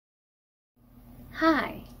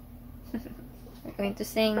Hi! We're going to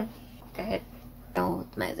sing kahit don't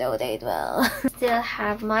meditate well. Still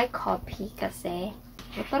have my copy kasi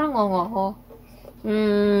parang ngongo ko.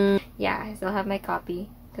 Yeah, I still have my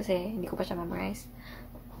copy kasi hindi ko pa siya memorize.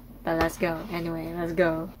 But let's go. Anyway, let's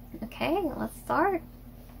go. Okay, let's start.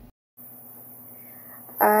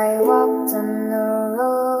 I walked on the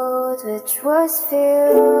road which was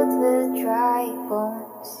filled with dry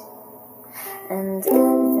bones, and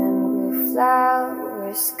in them grew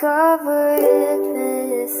flowers covered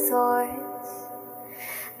with thorns.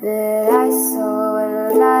 But I saw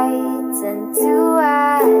a light, and to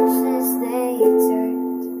ashes they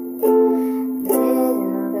turned.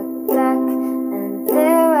 Didn't look back, and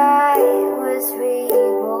there I was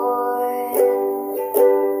reborn.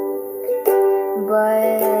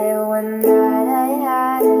 But one night I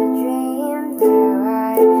had a dream there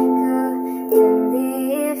I couldn't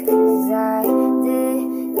leave, 'cause I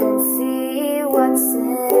didn't see what's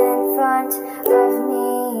in front of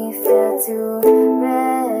me. Failed to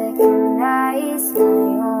recognize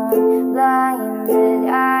my own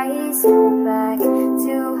blinded eyes. Went back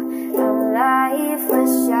to a life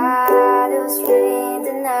where shadows reigned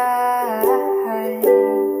the night.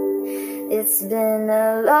 It's been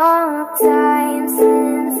a long time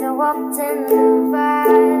since I walked in the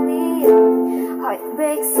valley of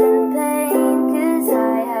heartbreaks and pain, 'cause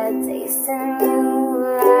I had tasted new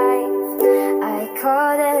life. I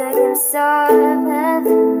caught a glimpse of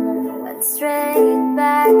heaven and went straight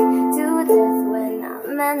back to death when I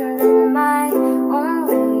mended my own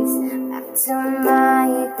ways, back to my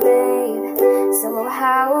grave. So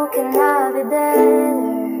how can I be better?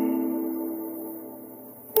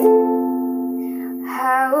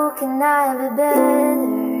 How can I be better?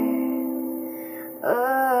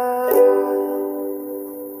 Oh.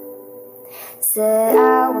 Said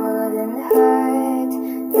I wouldn't hurt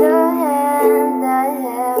the hand that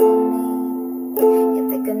held me, yet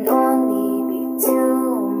there can only be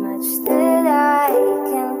too much that I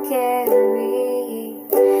can carry.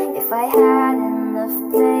 If I had enough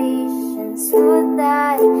patience, would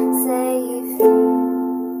that save me?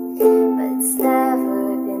 But it's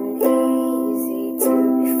never been easy to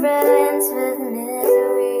be friends with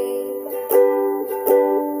misery.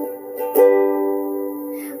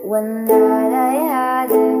 One night I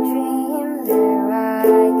had a dream there I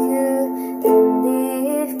couldn't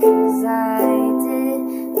leave, 'cause I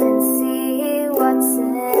didn't see what's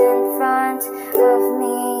in front of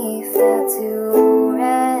me. Failed to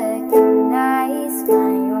recognize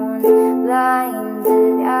my own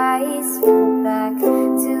blinded eyes. Went back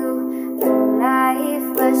to the life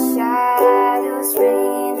where shadows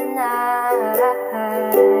reigned the night.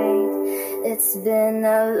 It's been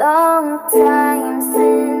a long time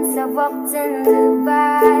since I walked in the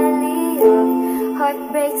valley of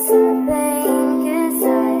heartbreaks and pain, 'cause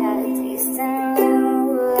I had tasted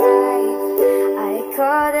new life. I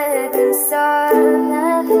caught a glimpse of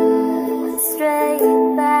heaven and went straight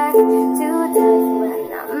back to death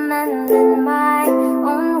when I mended my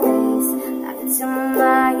own ways, back to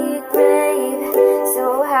my grave.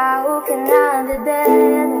 So how can I be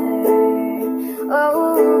better?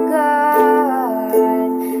 Oh God,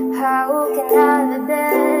 how can I be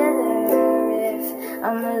better if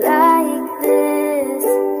I'm like this?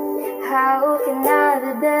 How can I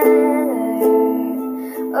be better?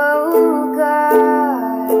 Oh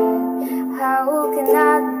God, how can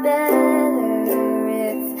I be better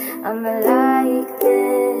if I'm like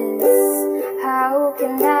this? How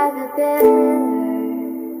can I be better?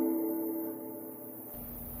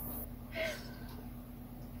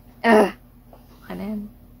 Okay na yan.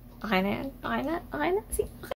 Okay na yan. Okay na. Okay na.